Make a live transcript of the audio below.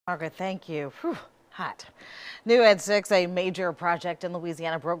Margaret, thank you. Whew, hot. New Ed 6, a major project in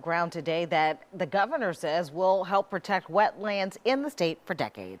Louisiana, broke ground today that the governor says will help protect wetlands in the state for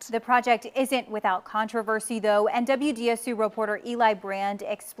decades. The project isn't without controversy, though, and WDSU reporter Eli Brand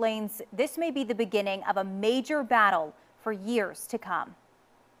explains this may be the beginning of a major battle for years to come.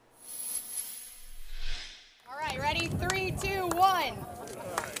 All right, ready? 3, 2, 1.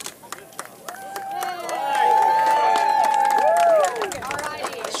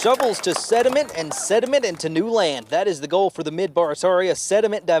 Shovels to sediment and sediment into new land. That is the goal for the Mid-Barataria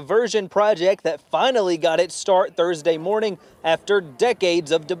Sediment Diversion Project that finally got its start Thursday morning after decades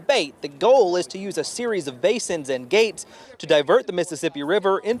of debate. The goal is to use a series of basins and gates to divert the Mississippi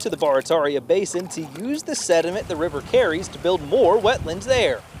River into the Barataria Basin to use the sediment the river carries to build more wetlands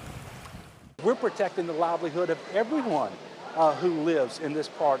there. We're protecting the livelihood of everyone who lives in this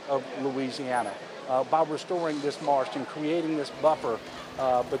part of Louisiana by restoring this marsh and creating this buffer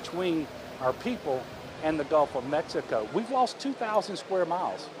between our people and the Gulf of Mexico. We've lost 2,000 square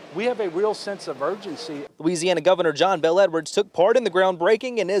miles. We have a real sense of urgency. Louisiana Governor John Bel Edwards took part in the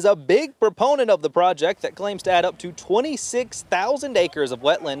groundbreaking and is a big proponent of the project that claims to add up to 26,000 acres of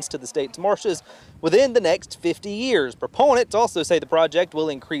wetlands to the state's marshes within the next 50 years. Proponents also say the project will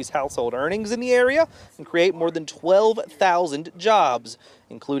increase household earnings in the area and create more than 12,000 jobs,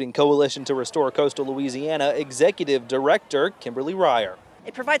 including Coalition to Restore Coastal Louisiana Executive Director Kimberly Ryer.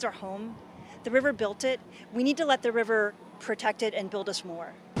 It provides our home. The river built it. We need to let the river protect it and build us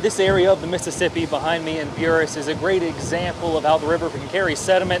more. This area of the Mississippi behind me in Buras is a great example of how the river can carry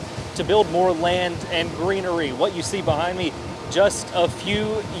sediment to build more land and greenery. What you see behind me, just a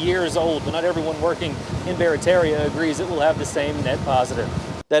few years old, but not everyone working in Barataria agrees it will have the same net positive.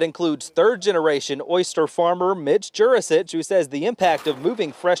 That includes third-generation oyster farmer Mitch Jurasich, who says the impact of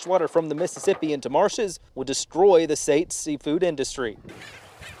moving freshwater from the Mississippi into marshes will destroy the state's seafood industry.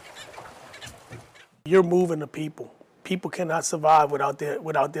 You're moving the people. People cannot survive without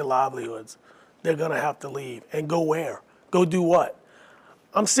their livelihoods. They're gonna have to leave. And go where? Go do what?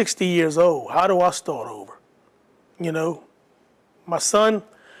 I'm 60 years old. How do I start over? You know, my son,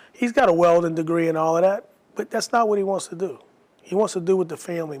 he's got a welding degree and all of that, but that's not what he wants to do. He wants to do with the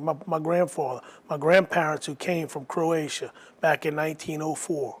family. My grandfather, my grandparents who came from Croatia back in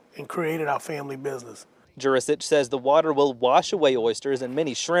 1904 and created our family business. Jurasich says the water will wash away oysters and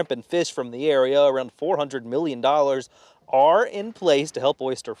many shrimp and fish from the area. Around $400 million are in place to help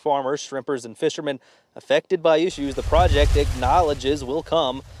oyster farmers, shrimpers, and fishermen affected by issues the project acknowledges will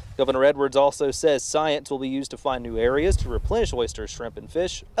come. Governor Edwards also says science will be used to find new areas to replenish oysters, shrimp, and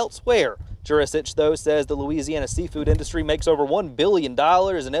fish elsewhere. Jurasich, though, says the Louisiana seafood industry makes over $1 billion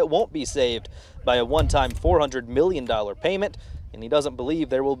and it won't be saved by a one-time $400 million payment. And he doesn't believe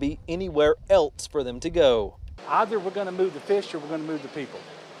there will be anywhere else for them to go. Either we're going to move the fish or we're going to move the people.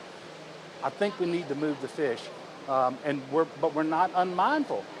 I think we need to move the fish, but we're not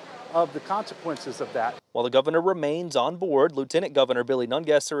unmindful of the consequences of that. While the governor remains on board, Lieutenant Governor Billy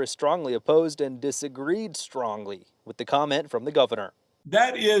Nungesser is strongly opposed and disagreed strongly with the comment from the governor.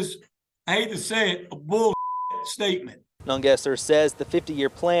 That is, I hate to say it, a bull statement. Nungesser says the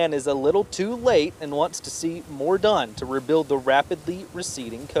 50-year plan is a little too late and wants to see more done to rebuild the rapidly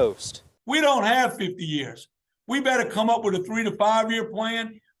receding coast. We don't have 50 years. We better come up with a 3 to 5 year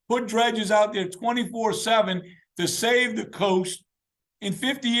plan, put dredges out there 24/7 to save the coast. In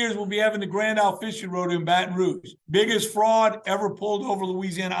 50 years, we'll be having the Grand Isle Fishing Road in Baton Rouge. Biggest fraud ever pulled over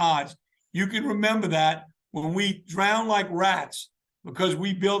Louisiana odds. You can remember that when we drowned like rats because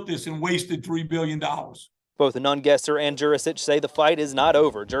we built this and wasted $3 billion. Both Nungesser and Jurasich say the fight is not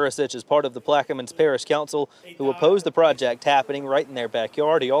over. Jurasich is part of the Plaquemines Parish Council who oppose the project happening right in their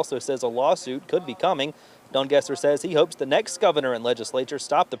backyard. He also says a lawsuit could be coming. Nungesser says he hopes the next governor and legislature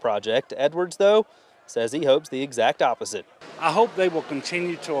stop the project. Edwards, though, says he hopes the exact opposite. I hope they will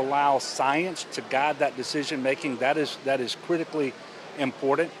continue to allow science to guide that decision making. That is critically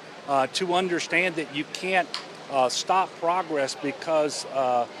important to understand that you can't stop progress because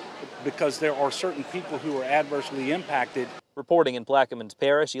there are certain people who are adversely impacted. Reporting in Plaquemines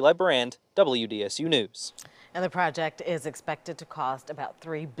Parish, Eli Brand, WDSU News. And the project is expected to cost about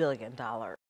 $3 billion.